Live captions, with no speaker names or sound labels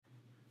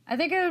I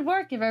think it would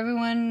work if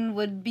everyone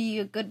would be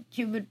a good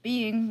human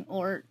being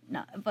or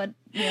not, but,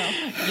 you know.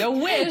 You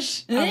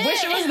wish. I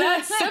wish it was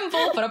that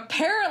simple, but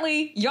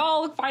apparently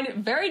y'all find it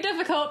very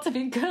difficult to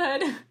be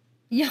good.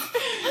 Yeah.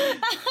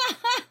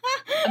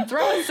 I'm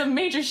throwing some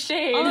major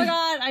shade. Oh my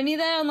god, I need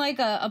that on like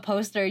a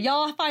poster.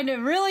 Y'all find it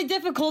really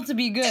difficult to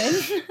be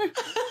good.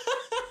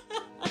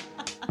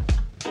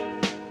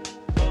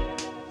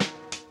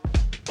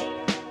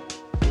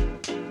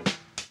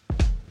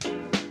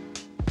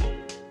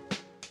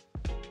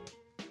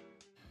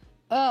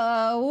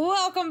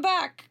 Welcome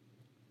back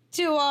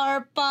to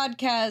our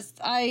podcast.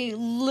 I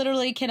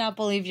literally cannot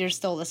believe you're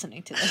still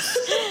listening to this.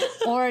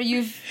 Or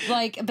you've,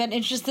 like, been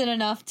interested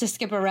enough to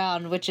skip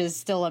around, which is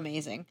still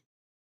amazing.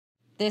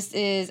 This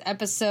is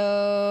episode...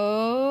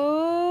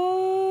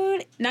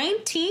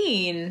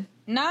 19.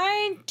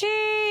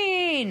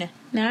 19!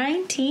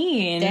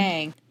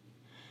 Dang.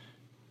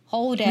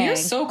 Oh, dang. We are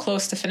so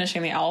close to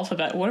finishing the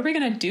alphabet. What are we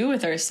going to do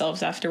with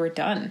ourselves after we're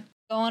done?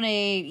 Go on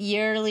a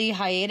yearly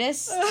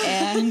hiatus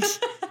and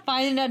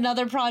find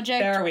another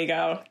project. There we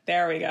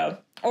go.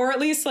 Or at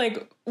least,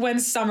 like, when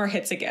summer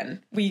hits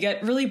again. We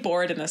get really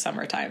bored in the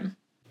summertime.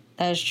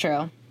 That is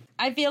true.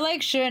 I feel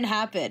like shouldn't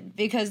happen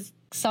because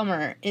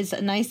summer is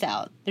nice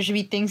out. There should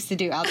be things to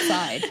do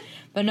outside.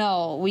 But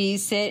no, we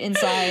sit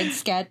inside,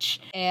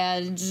 sketch,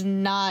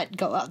 and not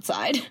go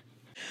outside.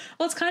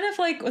 Well, it's kind of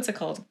like, what's it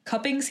called?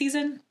 Cupping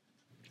season?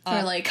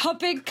 Or like...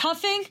 Cuffing?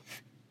 Cupping?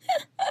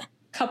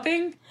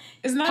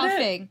 Isn't that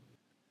Cuffing. It?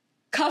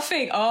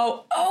 Cuffing.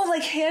 Oh,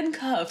 like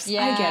handcuffs.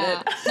 Yeah, I get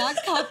it. Not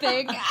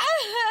cupping.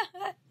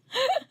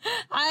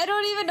 I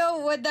don't even know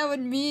what that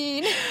would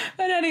mean.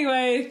 But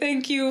anyway,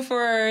 thank you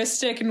for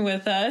sticking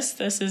with us.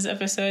 This is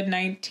episode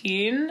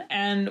 19,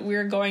 and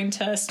we're going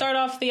to start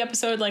off the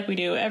episode like we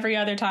do every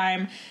other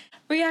time.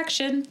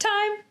 Reaction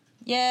time.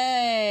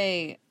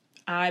 Yay.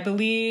 I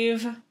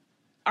believe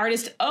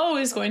artist O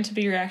is going to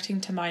be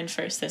reacting to mine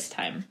first this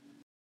time.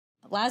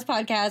 Last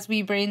podcast,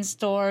 we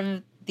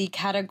brainstormed the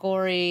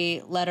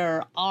category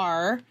letter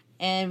R,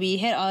 and we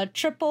hit a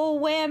triple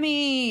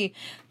whammy.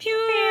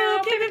 Pew, pew,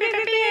 pew, pew, pew,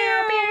 pew,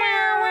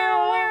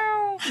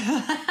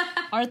 pew.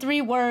 Our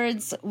three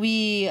words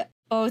we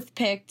both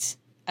picked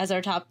as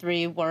our top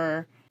three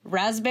were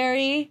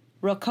raspberry,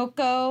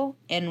 rococo,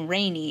 and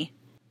rainy,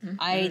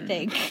 I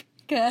think.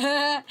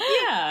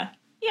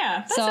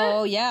 Yeah.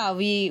 So, yeah,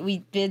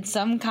 we did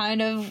some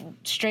kind of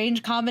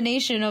strange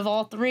combination of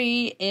all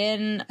three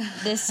in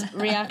this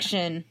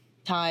reaction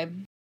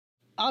time.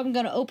 I'm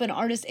going to open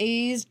Artist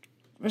A's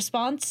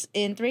response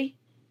in 3,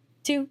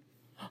 2,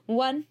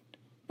 1.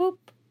 Boop.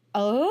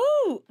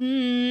 Oh.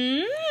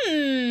 You're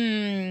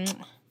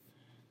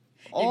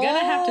going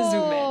to have to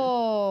zoom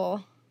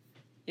in.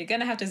 You're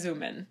going to have to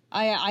zoom in.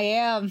 I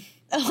am.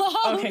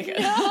 Oh, okay, good.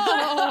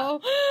 No.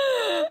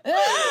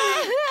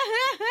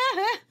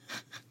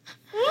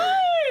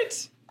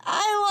 What?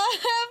 I love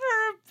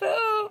her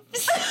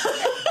boobs.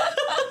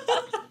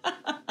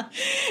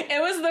 It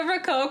was the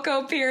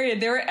Rococo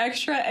period. They were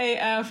extra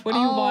AF. What do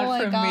you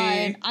want from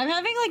me? I'm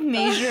having like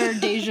major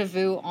deja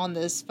vu on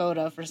this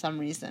photo for some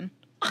reason.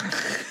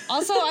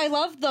 Also, I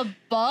love the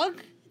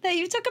bug that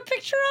you took a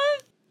picture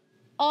of.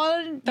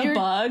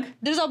 Bug?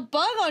 There's a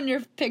bug on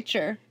your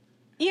picture.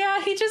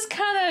 Yeah, he just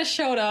kind of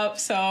showed up,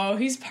 so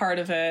he's part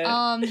of it.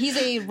 He's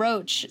a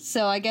roach,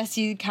 so I guess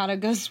he kind of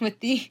goes with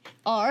the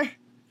R.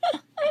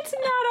 It's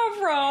not a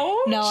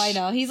roach. No, I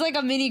know. He's like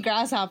a mini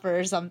grasshopper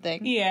or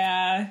something.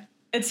 Yeah.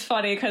 It's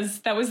funny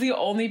because that was the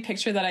only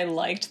picture that I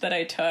liked that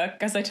I took,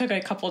 because I took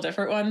a couple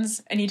different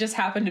ones, and he just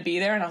happened to be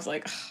there, and I was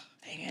like, oh,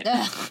 dang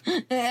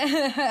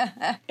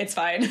it. It's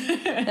fine.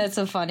 That's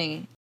so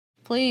funny.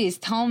 Please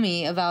tell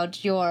me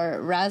about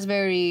your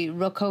raspberry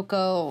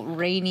rococo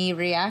rainy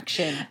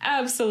reaction.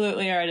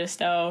 Absolutely,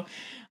 Artisto.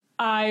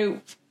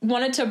 I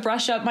wanted to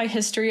brush up my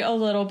history a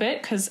little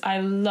bit because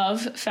I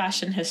love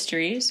fashion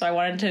history. So I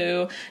wanted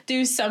to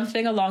do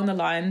something along the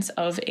lines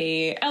of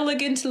a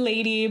elegant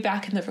lady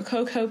back in the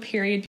Rococo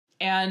period.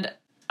 And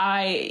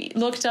I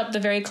looked up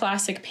the very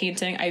classic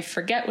painting. I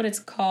forget what it's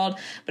called,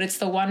 but it's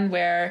the one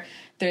where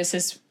there's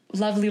this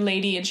lovely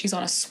lady and she's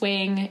on a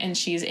swing and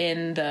she's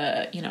in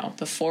the,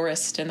 the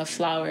forest and the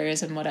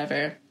flowers and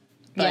whatever.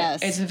 But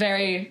yes. It's I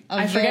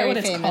forget very what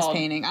it's famous called.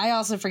 painting. I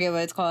also forget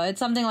what it's called. It's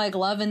something like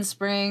Love in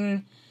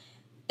Spring.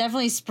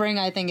 Definitely spring,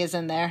 I think, is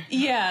in there.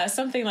 Yeah,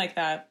 something like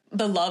that.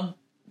 The love,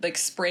 like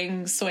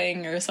spring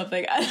swing or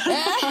something.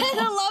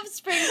 The love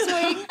spring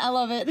swing. I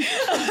love it.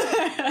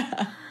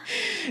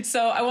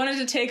 So I wanted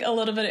to take a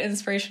little bit of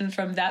inspiration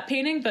from that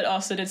painting, but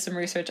also did some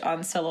research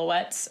on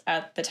silhouettes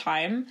at the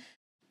time.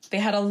 They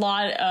had a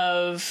lot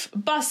of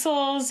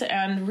bustles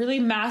and really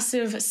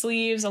massive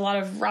sleeves, a lot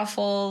of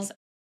ruffles.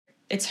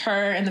 It's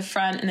her in the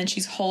front, and then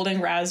she's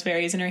holding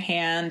raspberries in her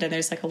hand, and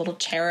there's like a little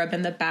cherub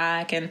in the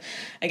back, and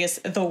I guess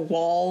the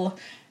wall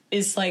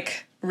is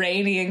like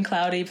rainy and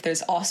cloudy, but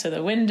there's also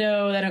the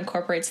window that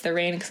incorporates the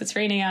rain because it's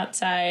raining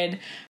outside.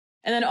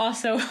 And then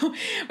also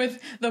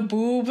with the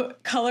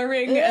boob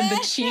coloring and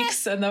the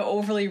cheeks and the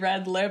overly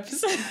red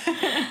lips.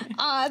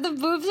 The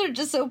boobs are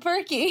just so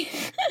perky.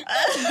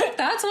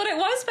 That's that's what it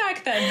was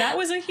back then. That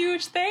was a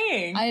huge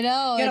thing. I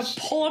know. You gotta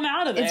pull them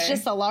out of there. It's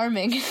just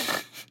alarming.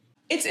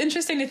 It's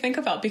interesting to think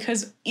about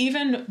because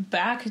even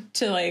back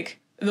to like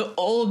the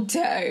old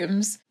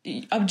times,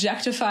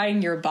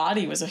 objectifying your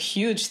body was a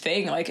huge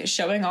thing. Like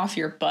showing off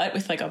your butt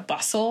with like a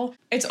bustle.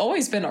 It's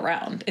always been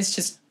around. It's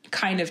just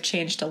kind of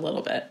changed a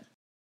little bit.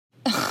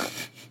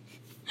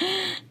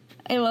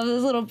 I love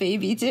this little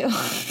baby too.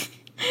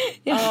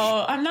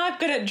 Oh, I'm not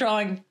good at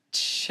drawing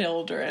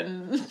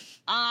children.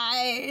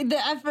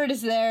 The effort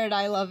is there and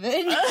I love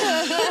it.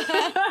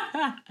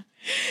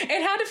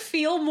 It had to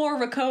feel more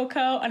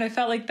Rococo, and I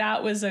felt like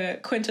that was a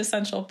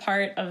quintessential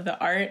part of the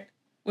art,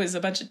 was a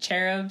bunch of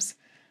cherubs.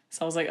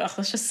 So I was like, oh,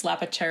 let's just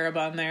slap a cherub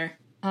on there.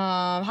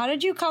 How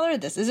did you color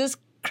this? Is this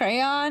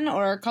crayon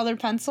or colored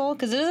pencil?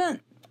 Because it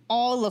doesn't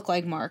all look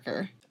like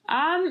marker.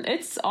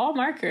 It's all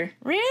marker.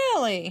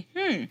 Really?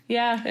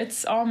 Yeah,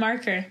 it's all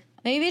marker.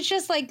 Maybe it's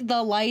just like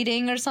the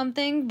lighting or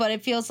something, but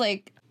it feels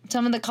like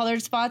some of the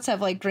colored spots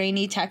have like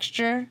grainy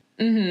texture.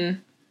 Mm-hmm.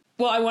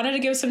 Well, I wanted to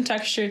give some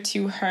texture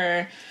to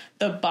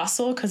the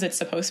bustle because it's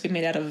supposed to be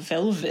made out of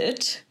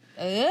velvet.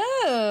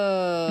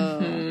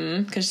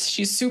 Oh. Because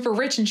she's super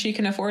rich and she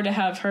can afford to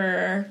have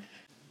her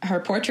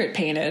portrait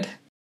painted.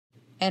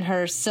 And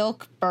her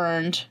silk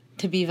burned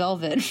to be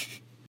velvet.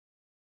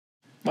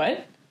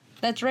 What?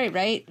 That's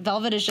right?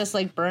 Velvet is just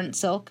like burnt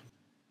silk.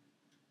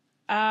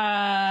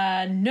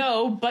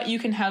 No, but you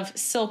can have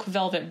silk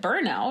velvet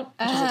burnout,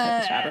 which is a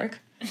type of fabric.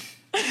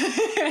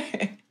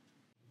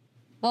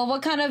 Well,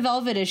 what kind of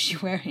velvet is she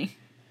wearing?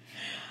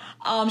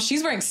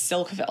 She's wearing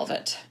silk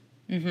velvet.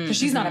 Because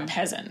she's not a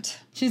peasant.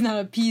 She's not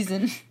a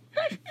peasant.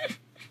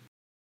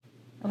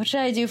 What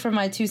should I do for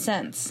my 2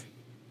 cents?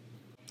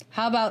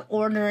 How about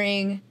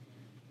ordering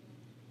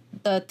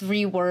the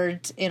 3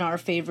 words in our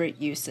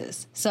favorite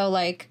uses? So,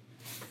 like...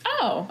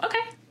 Oh, okay.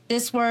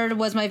 This word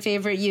was my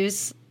favorite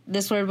use.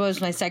 This word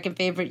was my second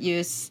favorite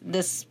use.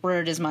 This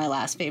word is my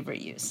last favorite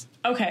use.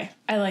 Okay,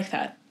 I like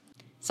that.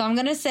 So I'm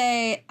going to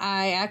say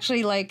I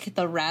actually like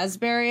the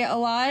raspberry a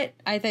lot.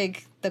 I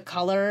think the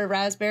color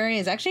raspberry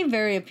is actually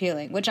very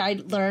appealing, which I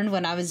learned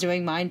when I was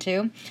doing mine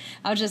too.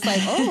 I was just like,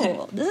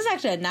 oh, this is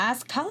actually a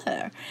nice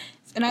color.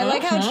 And I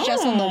like how it's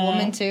just on the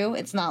woman too.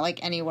 It's not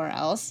like anywhere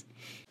else.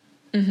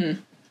 Mm-hmm.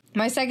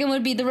 My second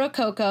would be the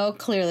Rococo,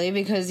 clearly,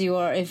 because you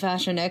are a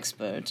fashion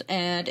expert.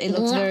 And it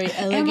looks very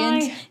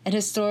elegant and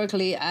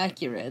historically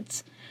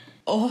accurate.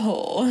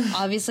 Oh.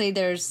 Obviously,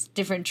 there's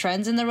different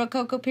trends in the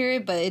Rococo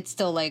period, but it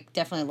still, like,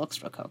 definitely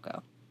looks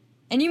Rococo.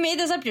 And you made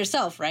this up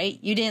yourself, right?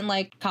 You didn't,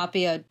 like,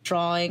 copy a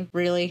drawing,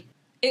 really?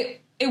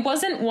 It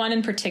wasn't one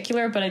in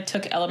particular, but I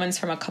took elements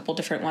from a couple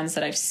different ones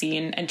that I've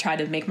seen and tried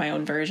to make my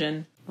own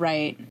version.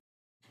 Right.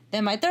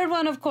 Then my third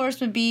one, of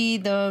course, would be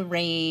the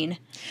rain.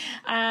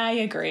 I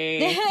agree.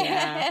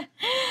 Yeah.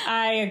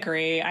 I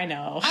agree. I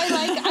know.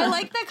 I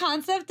like the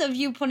concept of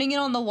you putting it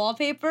on the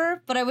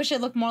wallpaper, but I wish it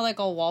looked more like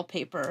a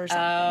wallpaper or something.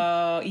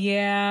 Oh,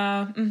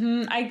 yeah.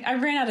 Mm-hmm. I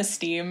ran out of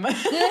steam.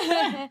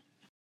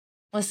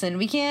 Listen,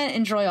 we can't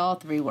enjoy all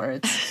 3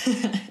 words.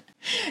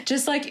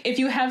 Just like if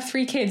you have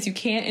 3 kids, you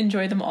can't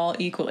enjoy them all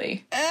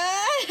equally.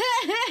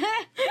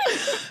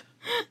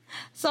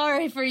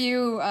 Sorry for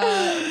you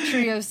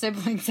trio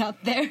siblings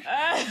out there.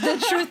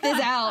 The truth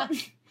is out.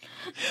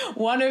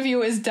 One of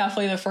you is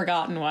definitely the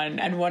forgotten one,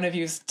 and one of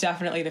you is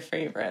definitely the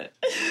favorite.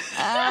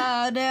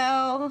 Oh,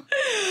 no.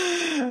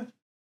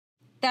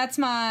 That's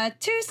my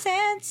 2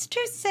 cents.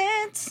 2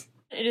 cents.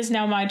 It is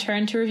now my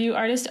turn to review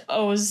Artist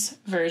O's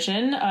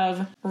version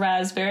of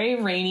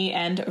Raspberry, Rainy,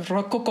 and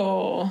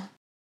Rococo.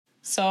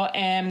 So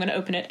I'm going to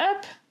open it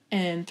up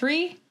in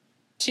 3,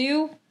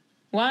 2,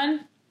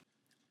 1.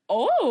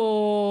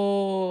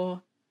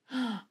 Oh.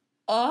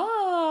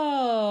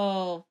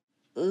 Oh.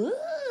 Ooh.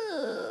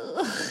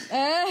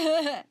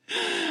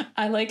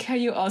 I like how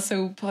you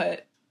also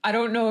put, I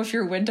don't know if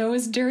your window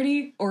is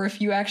dirty or if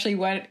you actually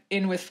went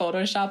in with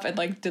Photoshop and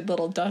like did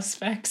little dust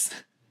specks.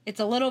 It's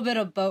a little bit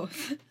of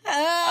both.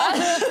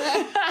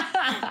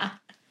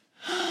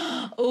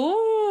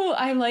 Ooh,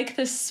 I like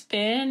the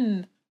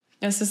spin.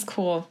 This is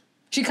cool.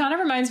 She kind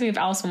of reminds me of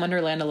Alice in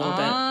Wonderland a little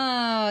bit.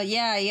 Oh,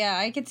 yeah,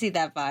 I could see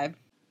that vibe.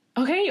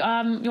 Okay, you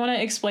want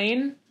to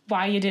explain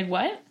why you did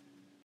what?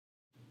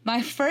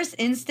 My first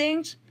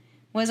instinct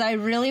was I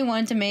really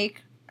wanted to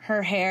make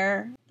her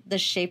hair the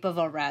shape of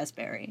a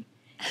raspberry.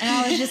 And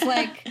I was just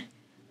like,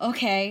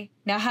 okay,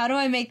 now how do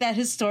I make that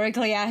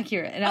historically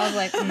accurate? And I was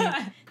like,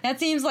 that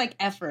seems like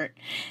effort.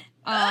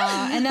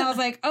 And then I was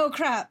like, oh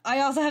crap, I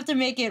also have to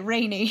make it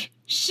rainy.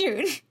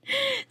 Shoot.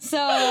 So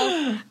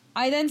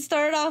I then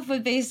started off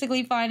with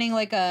basically finding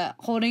like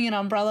holding an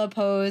umbrella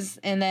pose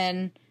and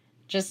then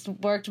just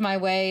worked my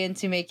way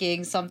into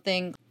making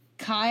something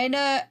kind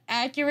of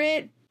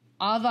accurate,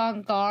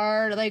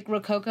 avant-garde, like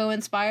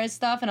Rococo-inspired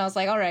stuff. And I was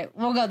like, all right,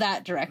 we'll go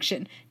that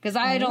direction. Because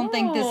I don't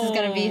think this is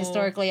going to be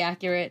historically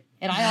accurate.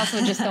 And I also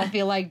just don't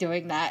feel like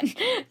doing that.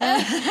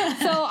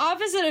 So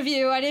opposite of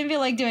you, I didn't feel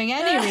like doing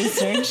any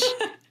research.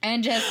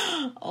 and just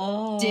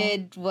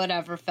did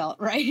whatever felt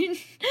right.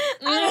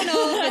 I don't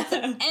know if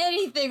it's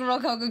anything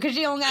Rococo, because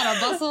she don't got a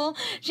bustle.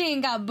 She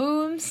ain't got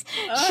booms.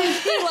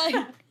 She's like...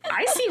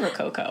 I see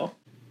Rococo.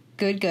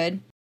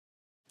 Good.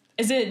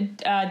 Is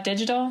it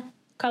digital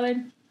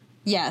colored?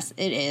 Yes,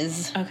 it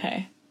is.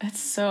 Okay. That's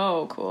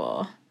so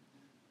cool.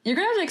 You're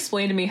going to have to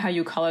explain to me how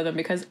you color them,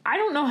 because I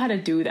don't know how to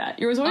do that.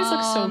 Yours always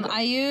looks so good.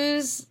 I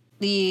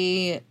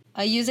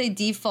use a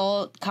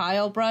default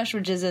Kyle brush,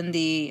 which is in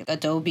the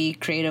Adobe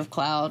Creative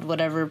Cloud,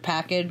 whatever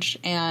package,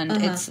 and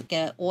it's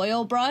an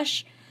oil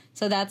brush.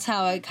 So that's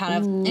how it kind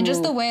of, and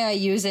just the way I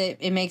use it,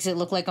 it makes it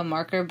look like a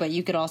marker, but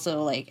you could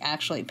also like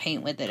actually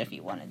paint with it if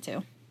you wanted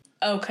to.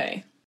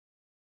 Okay.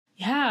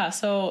 Yeah,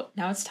 so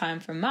now it's time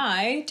for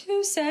my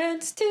 2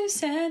 cents.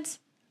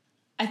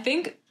 I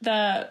think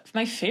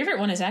my favorite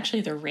one is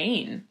actually the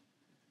rain.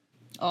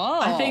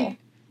 Oh. I think,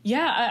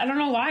 yeah, I don't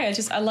know why.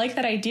 I like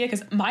that idea,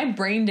 because my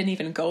brain didn't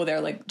even go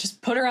there. Like,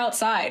 just put her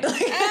outside.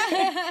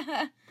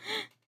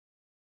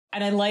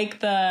 And I like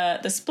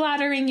the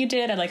splattering you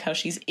did. I like how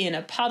she's in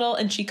a puddle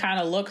and she kind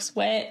of looks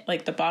wet,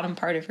 like the bottom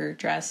part of her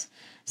dress.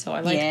 So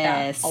I like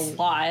that a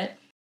lot.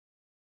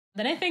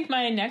 Then I think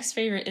my next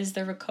favorite is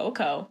the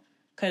Rococo.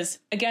 Because,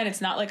 again,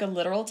 it's not like a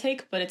literal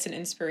take, but it's an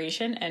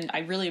inspiration, and I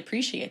really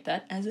appreciate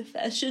that as a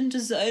fashion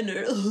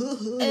designer.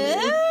 Ooh,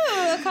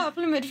 a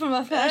compliment from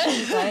a fashion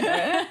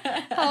designer.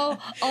 How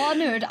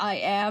honored I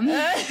am.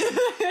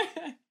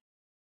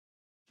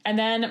 And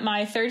then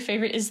my third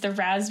favorite is the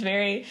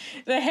raspberry.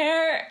 The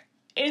hair,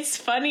 it's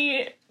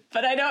funny,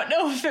 but I don't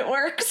know if it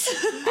works.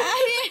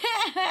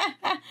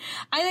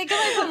 I think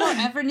I put more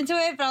effort into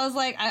it, but I was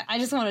like, I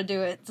just want to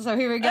do it. So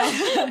here we go.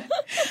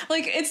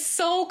 Like, it's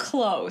so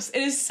close. It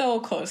is so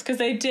close, because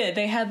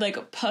they had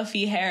like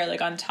puffy hair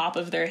like on top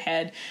of their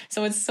head.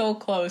 So it's so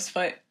close,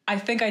 but I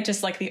think I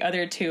just like the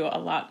other two a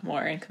lot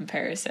more in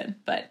comparison.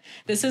 But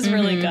this is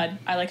really good.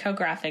 I like how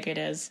graphic it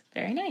is.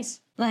 Very nice.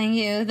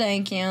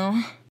 Thank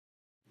you.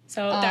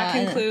 So that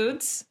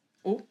concludes.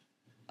 Go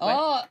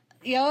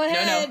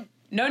ahead.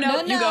 No,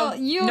 you go.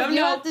 You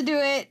have to do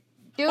it.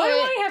 Why do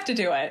I have to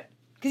do it?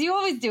 Because you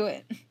always do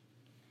it.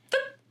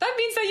 That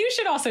means that you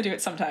should also do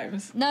it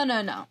sometimes.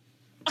 No.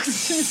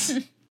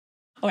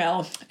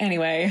 Well,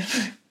 anyway,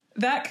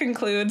 that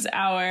concludes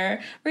our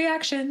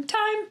reaction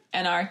time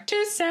and our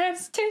 2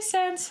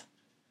 cents.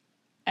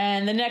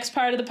 And the next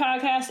part of the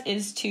podcast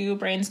is to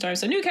brainstorm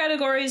some new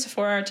categories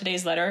for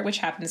today's letter, which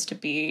happens to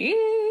be...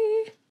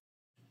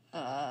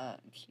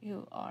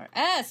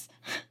 QRS.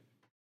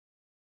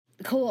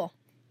 Cool.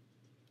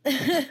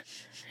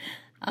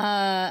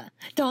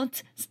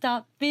 Don't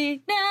stop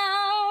me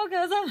now,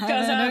 because I'm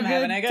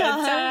having a good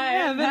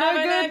time.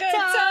 Having a good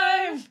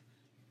time.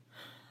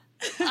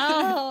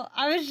 Oh,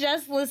 I was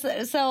just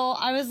listening. So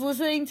I was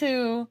listening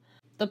to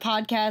the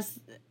podcast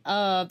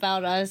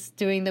about us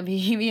doing the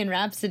Bohemian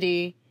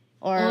Rhapsody,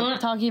 or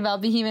talking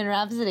about Bohemian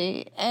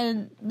Rhapsody,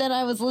 and then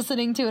I was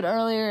listening to it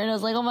earlier, and I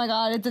was like, oh my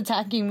god, it's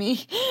attacking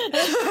me.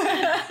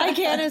 I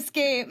can't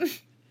escape.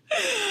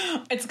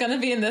 It's gonna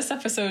be in this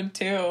episode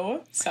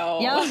too, so...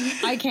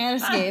 Yep, I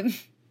can't escape.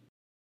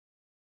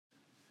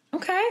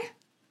 Okay.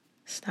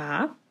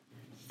 Start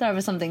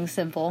with something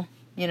simple,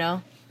 you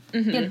know?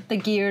 Get the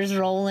gears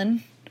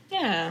rolling.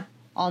 Yeah.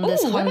 On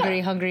this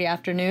hungry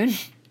afternoon.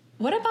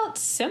 What about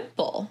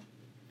simple?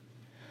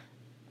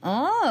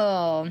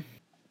 Oh.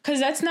 Because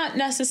that's not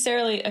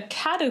necessarily a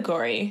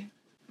category,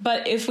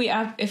 but if we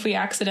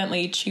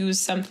accidentally choose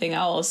something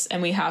else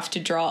and we have to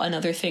draw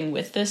another thing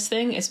with this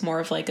thing, it's more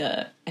of like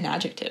an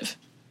adjective.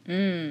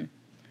 Wait,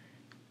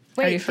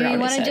 do we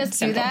want to just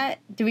do that?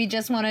 Do we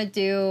just want to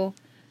do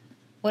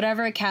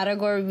whatever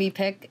category we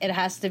pick? It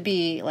has to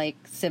be like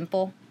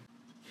simple.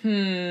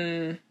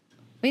 We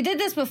did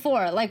this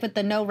before, like with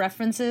the no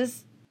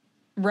references.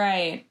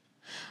 Right.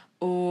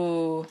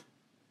 Ooh.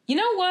 You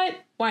know what?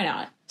 Why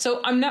not?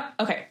 So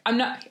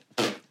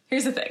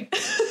here's the thing.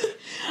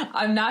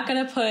 I'm not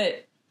going to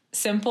put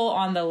simple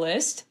on the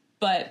list,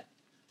 but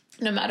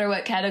no matter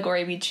what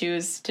category we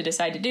choose to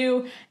decide to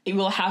do, it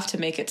will have to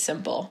make it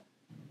simple.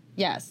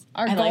 Yes.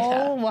 Our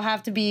goal will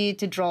have to be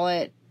to draw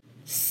it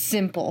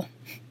simple.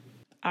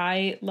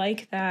 I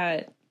like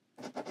that.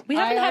 We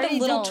haven't had a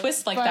little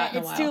twist like that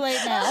in a while. It's too late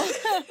now.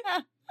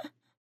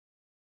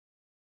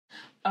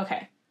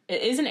 Okay.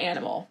 It is an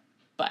animal,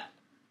 but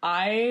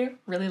I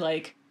really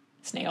like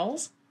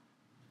snails.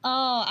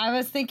 Oh, I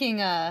was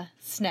thinking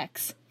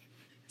snacks.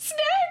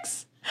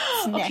 Snacks!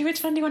 Okay,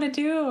 which one do you want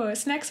to do?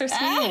 Snacks or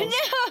snails?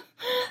 No.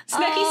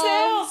 Snacky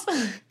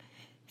snails!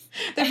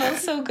 They're both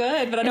so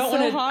good, but I don't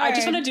want to... I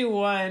just want to do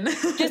one.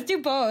 Just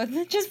do both.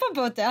 Just put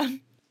both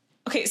down.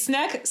 Okay,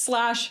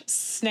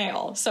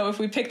 snack/snail. So if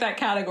we pick that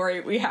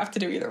category, we have to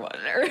do either one.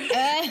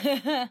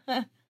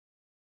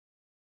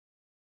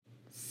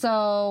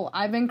 So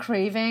I've been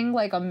craving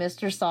like a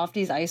Mr.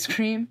 Softies ice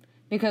cream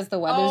because the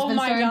weather's been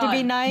starting to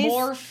be nice.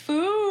 More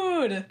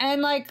food.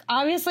 And like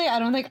obviously I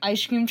don't think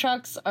ice cream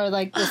trucks are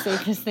like the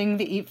safest thing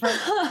to eat for,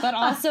 but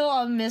also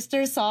a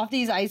Mr.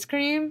 Softies ice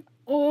cream.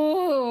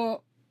 Ooh.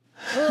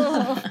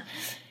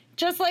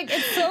 Just like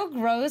it's so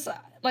gross.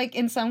 like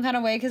in some kind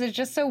of way because it's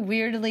just so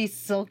weirdly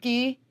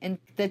silky and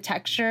the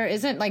texture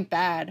isn't like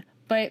bad,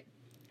 but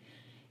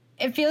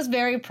it feels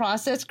very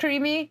processed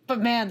creamy.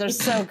 But man, they're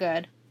so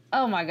good.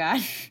 Oh my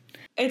God.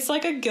 It's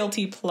like a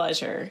guilty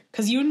pleasure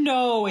because you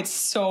know it's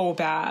so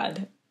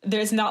bad.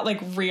 There's not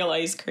like real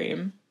ice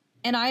cream.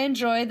 And I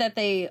enjoy that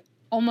they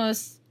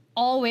almost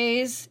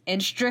always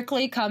and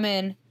strictly come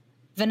in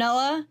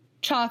vanilla,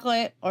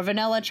 chocolate, or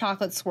vanilla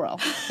chocolate swirl.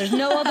 There's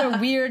no other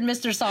weird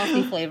Mr.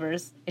 Softee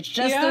flavors. It's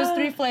just those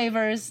 3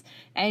 flavors.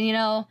 And, you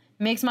know,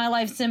 makes my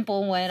life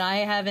simple when I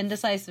have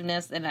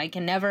indecisiveness and I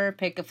can never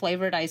pick a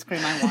flavored ice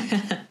cream I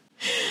want.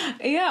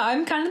 Yeah,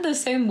 I'm kind of the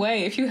same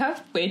way. If you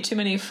have way too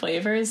many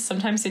flavors,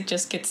 sometimes it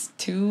just gets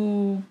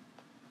too...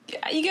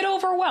 You get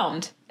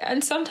overwhelmed.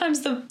 And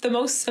sometimes the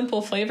most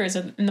simple flavors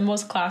and the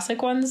most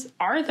classic ones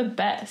are the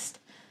best.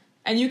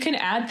 And you can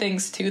add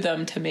things to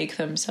them to make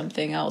them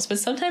something else. But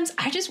sometimes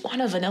I just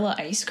want a vanilla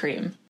ice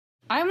cream.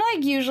 I'm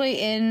like usually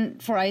in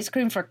for ice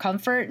cream for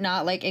comfort,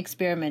 not like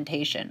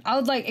experimentation. I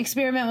would like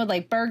experiment with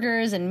like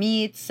burgers and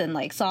meats and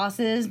like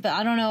sauces, but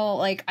I don't know,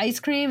 like ice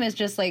cream is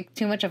just like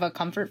too much of a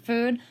comfort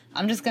food.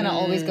 I'm just gonna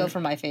always go for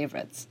my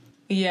favorites.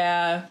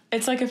 Yeah.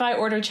 It's like if I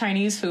order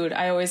Chinese food,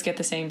 I always get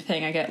the same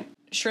thing. I get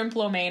shrimp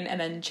lo mein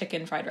and then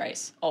chicken fried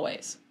rice.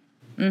 Always.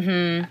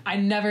 Mm-hmm. I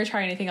never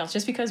try anything else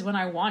just because when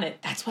I want it,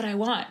 that's what I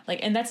want.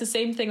 Like, and that's the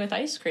same thing with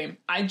ice cream.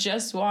 I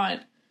just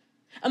want,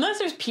 unless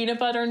there's peanut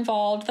butter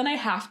involved, then I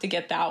have to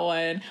get that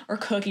one or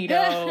cookie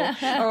dough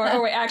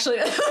or wait, actually,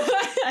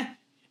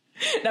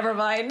 never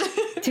mind.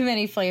 Too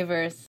many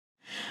flavors.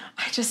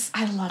 I love ice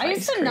cream. I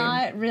used to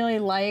not really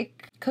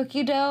like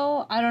cookie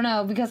dough. I don't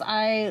know, because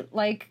I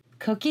like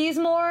cookies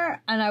more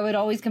and I would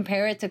always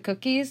compare it to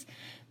cookies.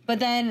 But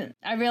then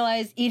I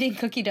realized eating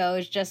cookie dough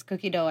is just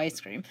cookie dough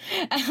ice cream.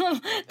 Like,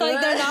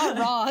 they're not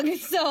wrong.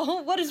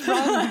 So what is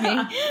wrong with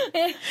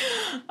me?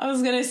 I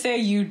was going to say,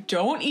 you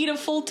don't eat a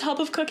full tub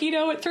of cookie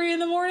dough at 3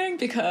 a.m?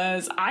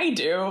 Because I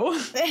do.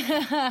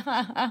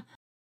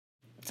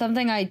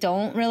 Something I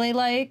don't really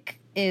like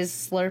is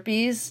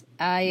Slurpees.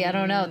 I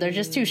don't know. They're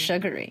just too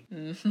sugary.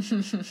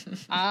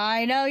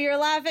 I know you're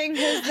laughing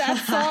because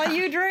that's all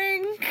you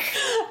drink.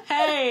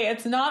 Hey,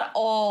 it's not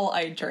all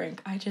I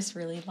drink. I just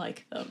really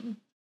like them.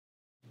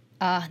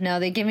 No,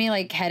 they give me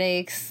like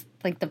headaches,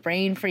 like the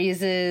brain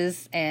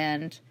freezes,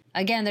 and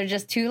again, they're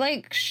just too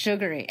like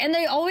sugary. And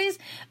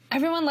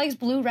everyone likes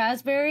blue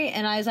raspberry,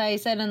 and as I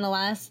said in the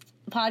last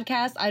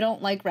podcast, I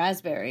don't like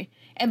raspberry,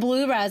 and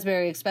blue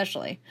raspberry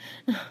especially.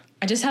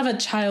 I just have a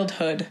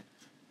childhood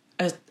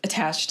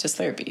attached to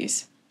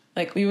Slurpees.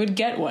 Like, we would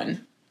get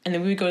one, and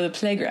then we would go to the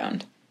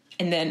playground,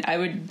 and then I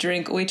would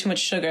drink way too much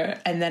sugar,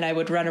 and then I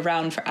would run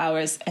around for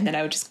hours, and then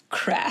I would just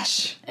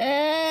crash.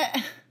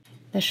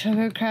 The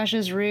sugar crash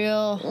is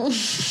real.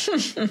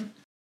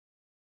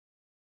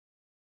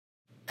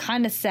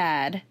 Kind of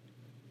sad,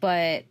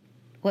 but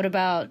what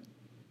about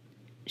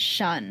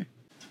shun?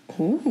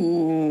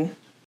 Ooh.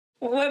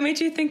 What made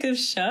you think of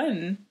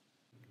shun?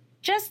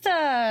 Just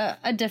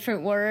a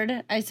different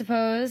word, I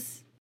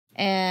suppose.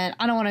 And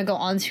I don't want to go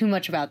on too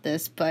much about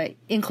this, but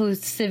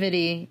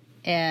inclusivity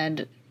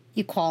and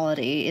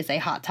equality is a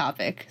hot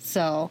topic.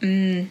 So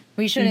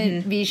we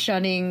shouldn't be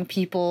shunning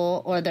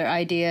people or their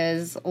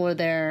ideas or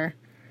their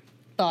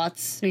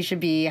thoughts. We should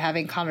be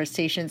having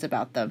conversations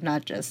about them,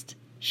 not just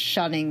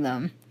shunning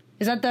them.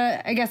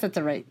 I guess that's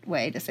the right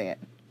way to say it.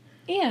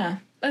 Yeah,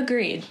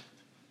 agreed.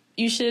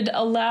 You should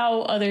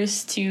allow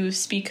others to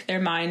speak their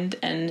mind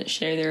and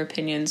share their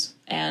opinions,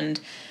 and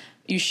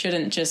you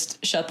shouldn't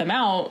just shut them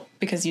out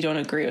because you don't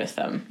agree with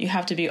them. You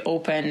have to be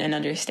open and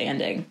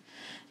understanding.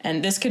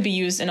 And this could be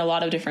used in a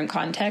lot of different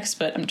contexts,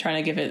 but I'm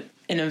trying to give it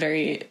in a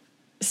very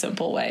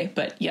simple way.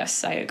 But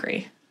yes, I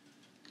agree.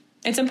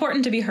 It's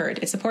important to be heard.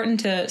 It's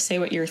important to say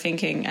what you're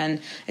thinking, and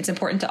it's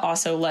important to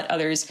also let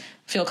others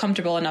feel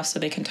comfortable enough so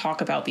they can talk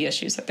about the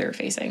issues that they're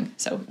facing.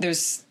 So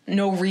there's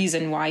no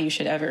reason why you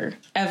should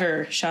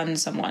ever shun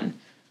someone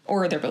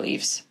or their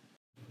beliefs.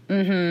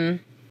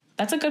 Mm-hmm.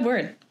 That's a good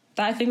word.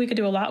 I think we could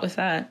do a lot with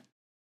that.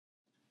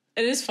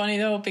 It is funny,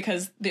 though,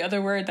 because the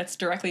other word that's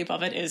directly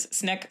above it is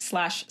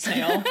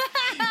snick/snail.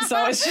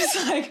 So it's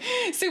just like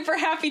super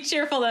happy,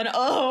 cheerful, then,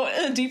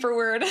 a deeper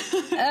word.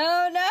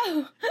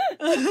 Oh,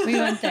 no. We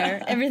went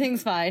there.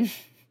 Everything's fine.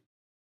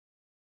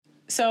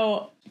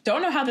 So,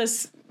 don't know how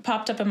this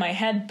popped up in my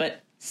head,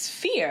 but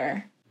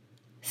sphere.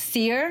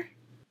 Seer?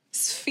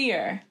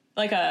 Sphere.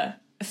 Like a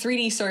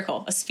 3D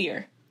circle, a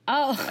sphere.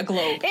 Oh. A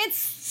globe. It's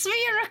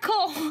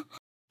spherical.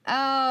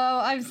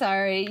 Oh, I'm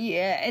sorry.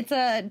 Yeah, it's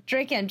a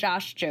Drake and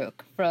Josh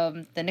joke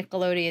from the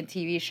Nickelodeon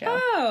TV show.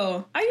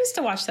 Oh, I used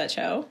to watch that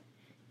show.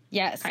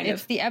 Yes,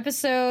 it's the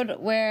episode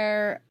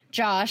where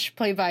Josh,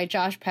 played by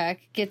Josh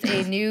Peck, gets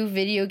a new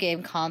video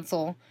game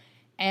console.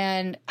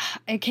 And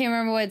I can't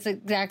remember what it's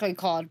exactly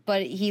called,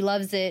 but he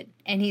loves it,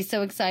 and he's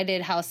so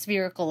excited how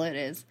spherical it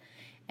is.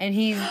 And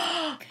he's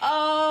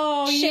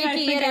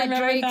shaking it at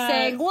Drake,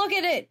 saying, "Look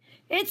at it!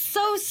 It's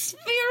so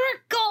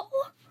spherical!"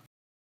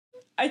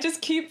 I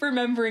just keep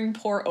remembering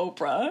poor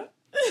Oprah.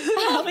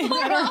 Poor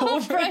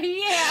Oprah,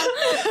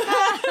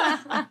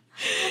 yeah.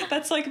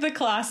 That's like the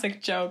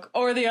classic joke.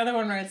 Or the other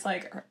one where it's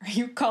like, are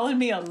you calling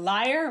me a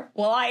liar?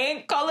 Well, I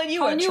ain't calling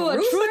you a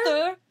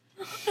truther.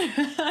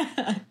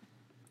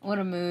 What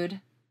a mood.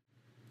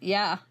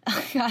 Yeah.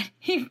 God,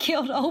 he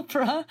killed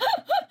Oprah.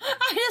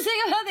 I just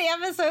think about the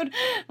episode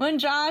when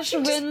Josh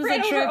wins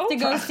a trip to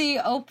go see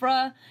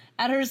Oprah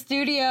at her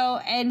studio,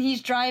 and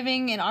he's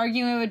driving and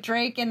arguing with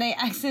Drake, and they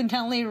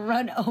accidentally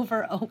run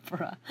over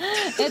Oprah.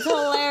 It's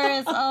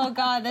hilarious. Oh,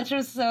 God, that's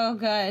just so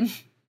good.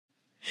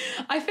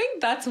 I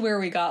think that's where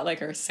we got,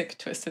 like, our sick,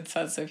 twisted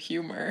sense of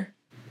humor.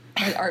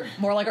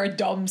 More like our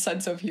dumb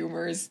sense of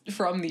humor is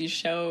from these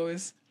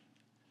shows.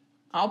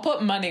 I'll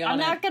put money on it. I'm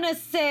not going to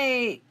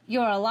say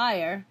you're a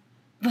liar,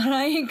 but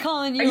I ain't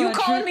calling you a truther. Are you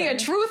calling me a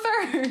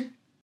truther?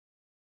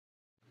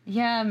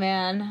 Yeah,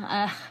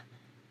 man.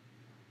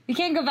 We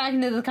can't go back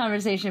into the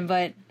conversation,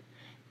 but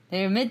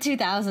the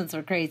mid-2000s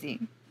were crazy.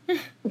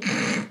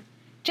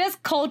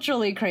 Just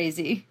culturally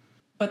crazy.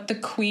 But the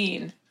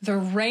queen, the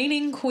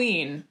reigning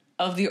queen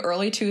of the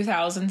early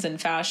 2000s in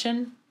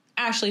fashion,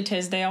 Ashley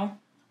Tisdale.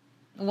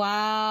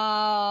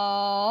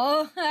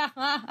 Wow.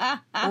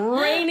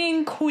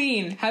 Reigning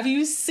queen. Have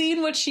you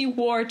seen what she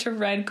wore to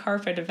red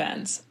carpet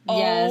events?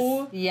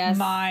 Yes.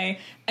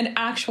 An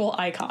actual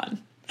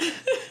icon.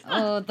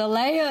 Oh, the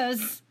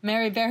layers.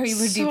 Mary Berry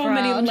would be proud. So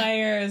many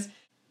layers.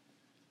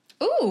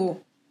 Ooh,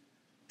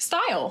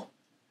 style.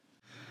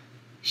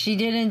 She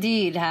did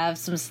indeed have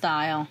some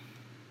style.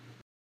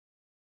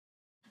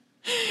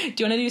 Do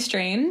you want to do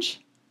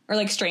Strange? Or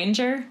like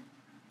Stranger?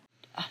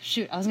 Oh,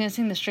 shoot, I was going to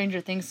sing the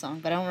Stranger Things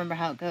song, but I don't remember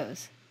how it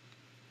goes.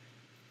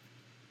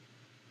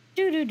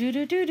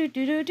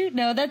 Do-do-do-do-do-do-do-do.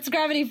 No, that's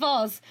Gravity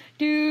Falls.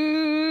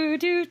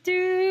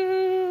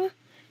 Do-do-do.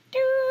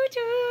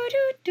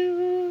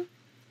 Do-do-do-do.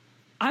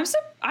 I'm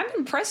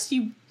impressed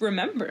you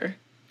remember.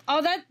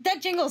 Oh,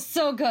 that jingle's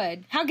so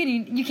good. How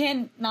can you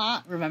can't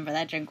not remember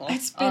that jingle?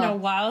 It's been a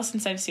while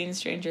since I've seen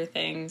Stranger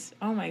Things.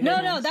 Oh my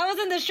goodness. No, that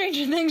wasn't the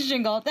Stranger Things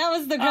jingle. That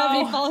was the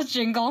Gravity Falls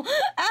jingle.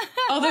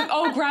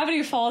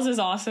 Gravity Falls is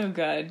also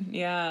good.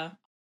 Yeah.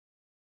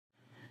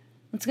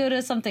 Let's go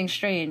to something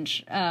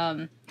strange.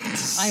 I'm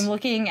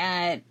looking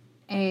at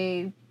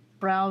a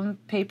brown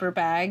paper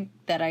bag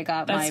that I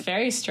got That's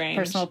very strange.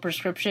 Personal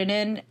prescription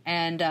in,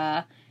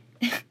 and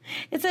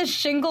it says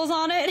shingles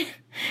on it.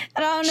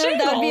 And I don't know if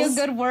that'd be a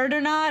good word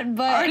or not,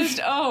 but...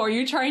 are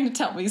you trying to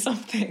tell me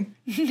something?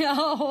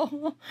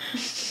 No.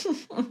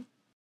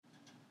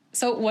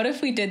 So what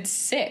if we did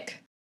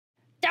sick?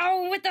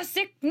 Down with the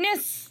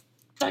sickness!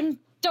 Dun,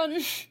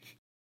 dun.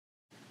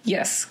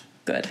 Yes,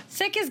 good.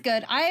 Sick is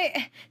good.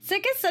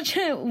 Sick is such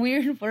a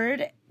weird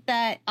word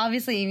that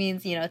obviously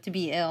means, to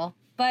be ill.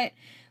 But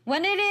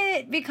when did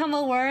it become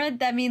a word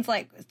that means,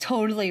 like,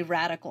 totally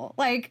radical?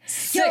 Like,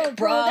 sick, yo,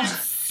 bro, that's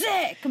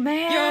sick,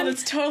 man. Yo,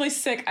 that's totally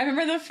sick. I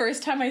remember the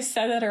first time I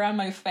said that around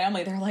my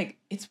family, they're like,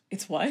 it's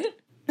what?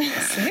 Sick?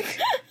 I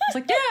was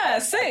like, yeah,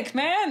 sick,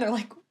 man. They're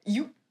like,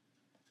 you,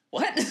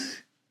 what?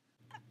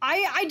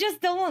 I just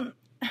don't...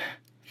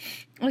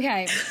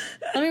 Okay,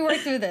 let me work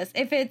through this.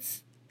 If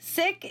it's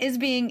sick is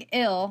being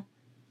ill,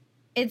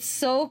 it's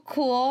so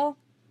cool...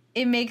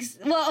 It makes...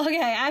 Well,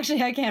 okay,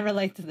 actually, I can't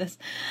relate to this.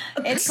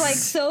 It's, like,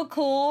 so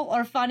cool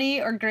or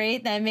funny or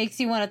great that it makes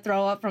you want to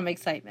throw up from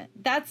excitement.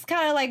 That's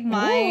kind of, like,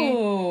 my,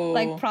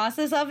 like,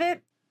 process of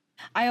it.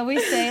 I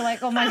always say,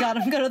 like, oh, my God,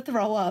 I'm going to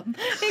throw up.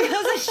 Because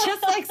it's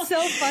just, like,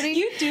 so funny.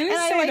 You do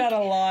say that a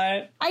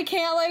lot. I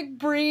can't, like,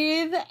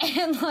 breathe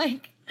and,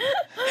 like...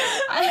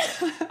 Like,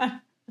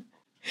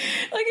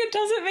 it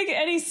doesn't make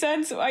any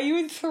sense why you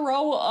would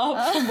throw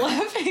up from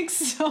laughing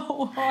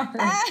so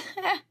hard.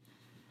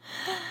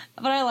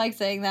 But I like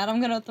saying that.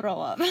 I'm going to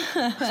throw up.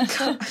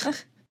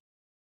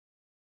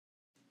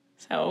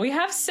 So we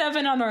have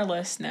 7 on our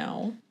list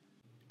now.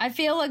 I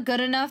feel like good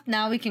enough.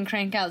 Now we can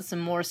crank out some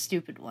more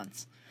stupid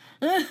ones.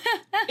 Are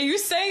you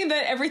saying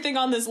that everything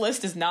on this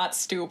list is not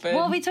stupid?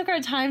 Well, we took our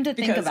time to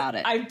think about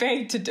it. I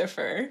beg to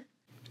differ.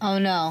 Oh,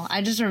 no.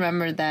 I just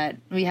remembered that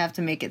we have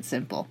to make it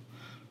simple.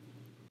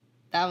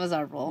 That was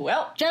our rule.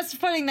 Well. Just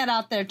putting that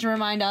out there to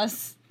remind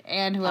us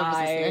and whoever's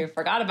listening. I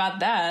forgot about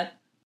that.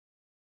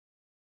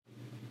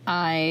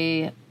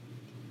 I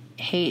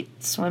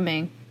hate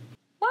swimming.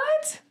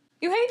 What?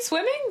 You hate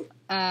swimming?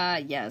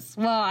 Yes.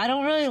 Well, I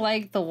don't really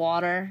like the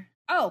water.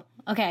 Oh,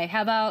 okay.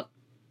 How about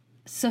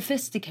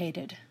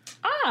sophisticated?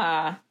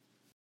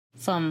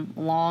 Some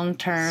long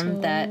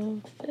term that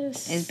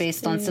is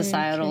based on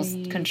societal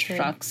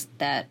constructs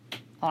that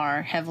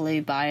are heavily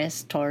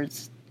biased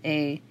towards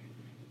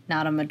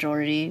not a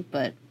majority,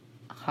 but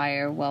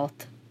higher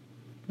wealth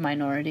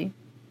minority.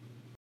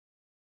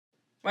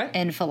 What?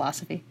 In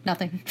philosophy.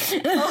 Nothing.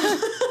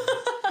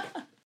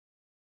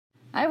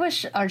 I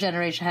wish our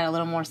generation had a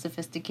little more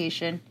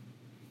sophistication.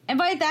 And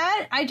by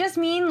that, I just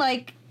mean,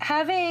 like,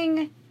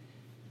 having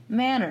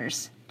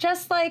manners.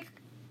 Just, like...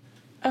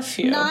 A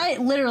few. Not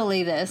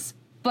literally this,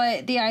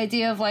 but the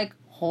idea of, like,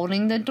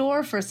 holding the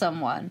door for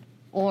someone.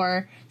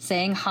 Or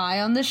saying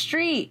hi on the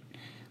street.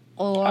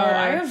 Or... Oh,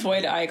 I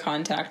avoid eye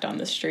contact on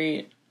the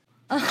street.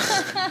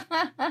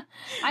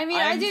 I mean,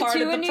 I I'm do part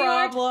too of in the New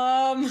York.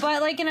 problem.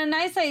 But like in a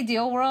nice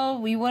ideal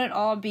world, we wouldn't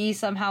all be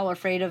somehow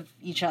afraid of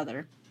each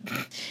other.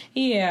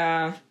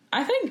 Yeah.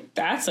 I think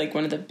that's like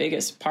one of the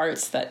biggest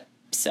parts that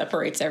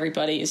separates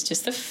everybody is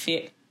just the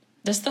fear,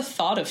 just the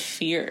thought of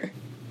fear.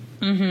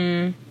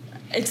 Mm-hmm.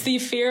 It's the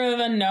fear of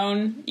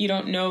unknown. You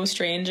don't know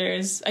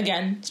strangers.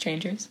 Again,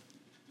 strangers.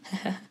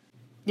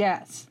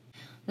 Yes.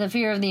 The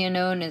fear of the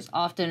unknown is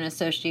often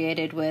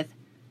associated with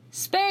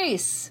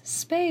space.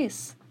 Ooh,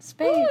 space.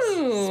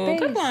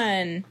 good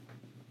one.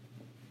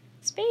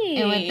 Space.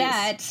 And with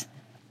that,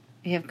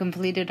 we have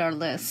completed our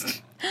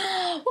list.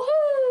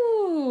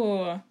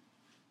 Woohoo!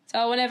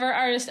 So whenever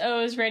Artist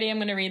O is ready, I'm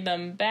going to read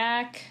them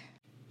back.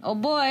 Oh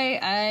boy,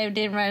 I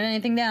didn't write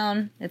anything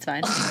down. It's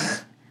fine.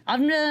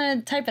 I'm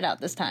gonna type it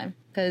out this time,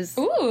 because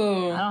I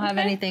Ooh. don't have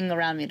anything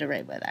around me to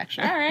write with,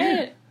 actually. All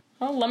right.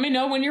 Well, let me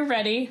know when you're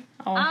ready.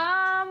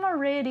 I'm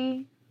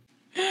ready.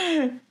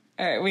 All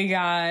right, we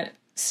got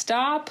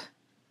stop,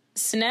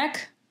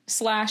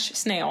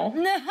 snack/snail,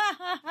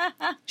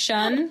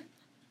 shun,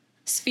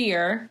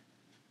 sphere,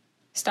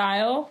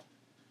 style,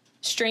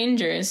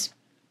 strangers,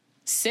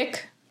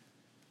 sick,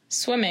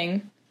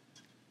 swimming,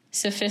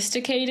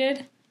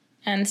 sophisticated,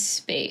 and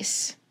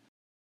space.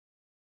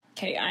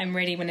 Okay, I'm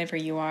ready whenever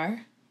you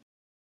are.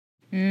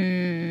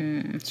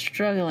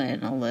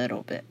 Struggling a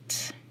little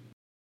bit.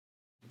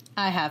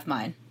 I have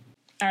mine.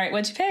 All right,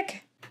 what'd you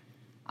pick?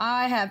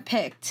 I have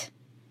picked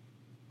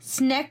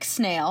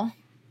snail,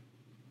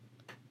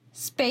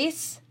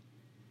 space,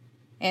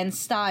 and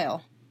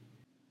style.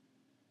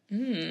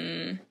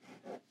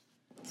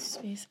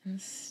 Space and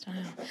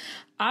style.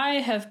 I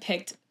have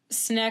picked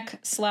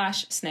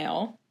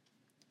snack/snail,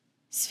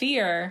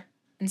 sphere,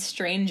 and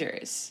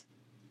strangers.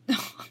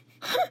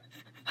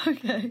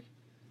 Okay.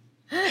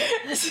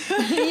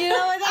 You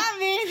know what that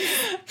means?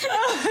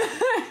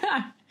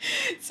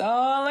 So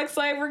it looks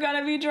like we're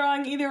gonna be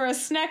drawing either a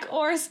snack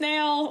or a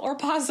snail, or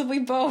possibly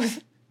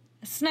both.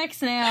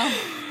 Snail.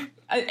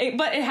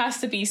 But it has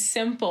to be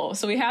simple.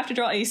 So we have to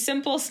draw a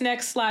simple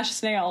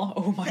snack/snail.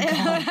 Oh my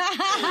god.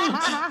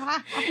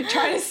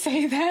 Try to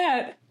say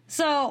that.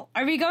 So,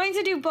 are we going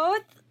to do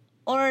both?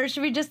 Or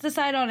should we just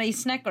decide on a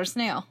snack or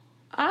snail?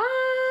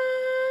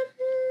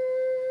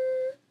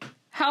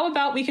 How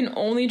about we can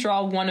only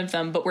draw one of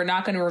them, but we're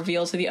not going to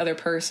reveal to the other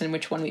person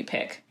which one we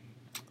pick.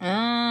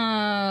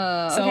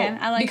 Oh, So, okay.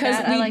 I like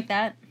that. I like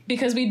that.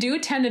 Because we do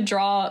tend to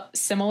draw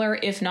similar,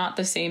 if not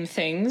the same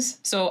things.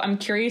 So I'm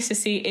curious to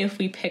see if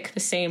we pick the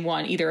same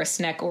one, either a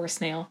snack or a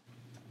snail.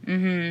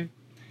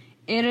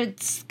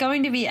 It's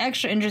going to be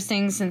extra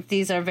interesting since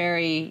these are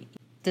very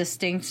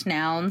distinct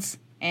nouns,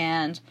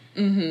 and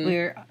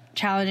we're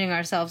challenging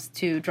ourselves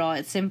to draw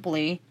it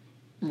simply.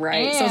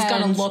 Right. So it's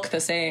going to look the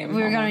same.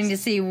 We're going to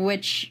see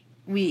which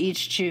we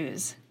each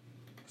choose.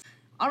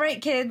 All right,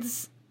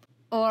 kids.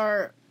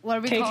 Or what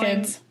are we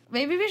calling? Kids.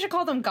 Maybe we should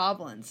call them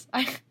goblins.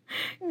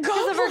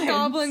 Because of our Goblins?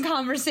 goblin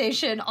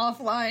conversation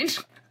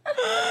offline.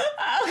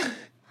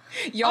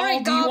 Y'all, All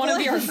right, do you want to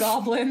be our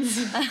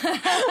goblins.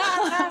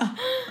 goblins?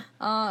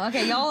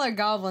 Okay, y'all are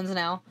goblins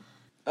now.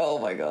 Oh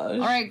my gosh. All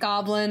right,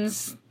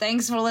 goblins.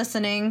 Thanks for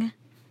listening.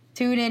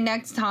 Tune in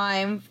next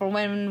time for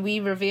when we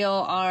reveal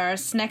our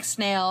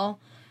snail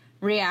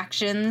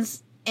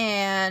reactions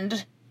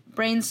and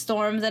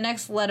brainstorm the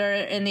next letter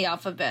in the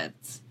alphabet,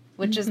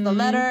 which is the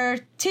letter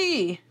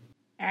T.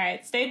 All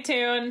right, stay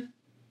tuned.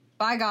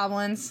 Bye,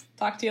 goblins.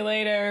 Talk to you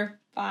later.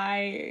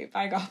 Bye.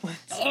 Bye, goblins.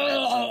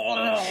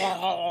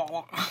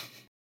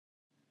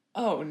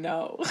 Oh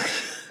no.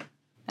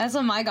 That's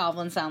what my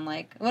goblins sound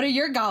like. What do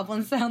your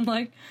goblins sound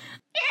like?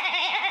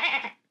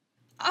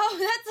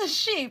 Oh, that's a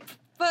sheep.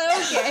 But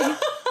okay.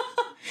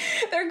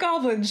 They're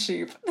goblin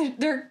sheep.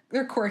 They're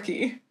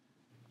quirky.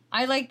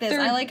 I like this.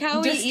 They're I like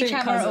how we each distant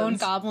have our own cousins.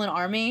 goblin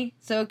army.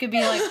 So it could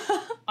be like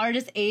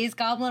Artist A's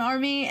goblin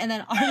army and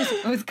then Artist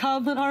O's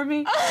goblin army.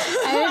 And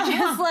it's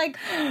just like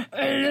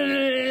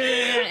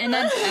and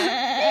then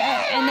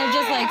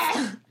just like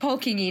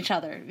poking each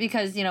other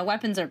because, you know,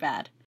 weapons are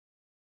bad.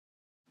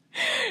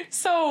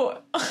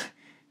 So,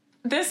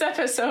 this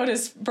episode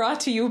is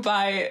brought to you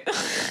by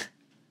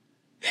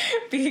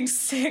being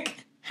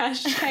sick.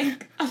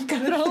 Hashtag I'm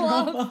gonna throw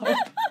up.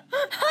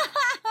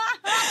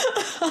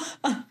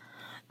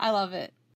 I love it.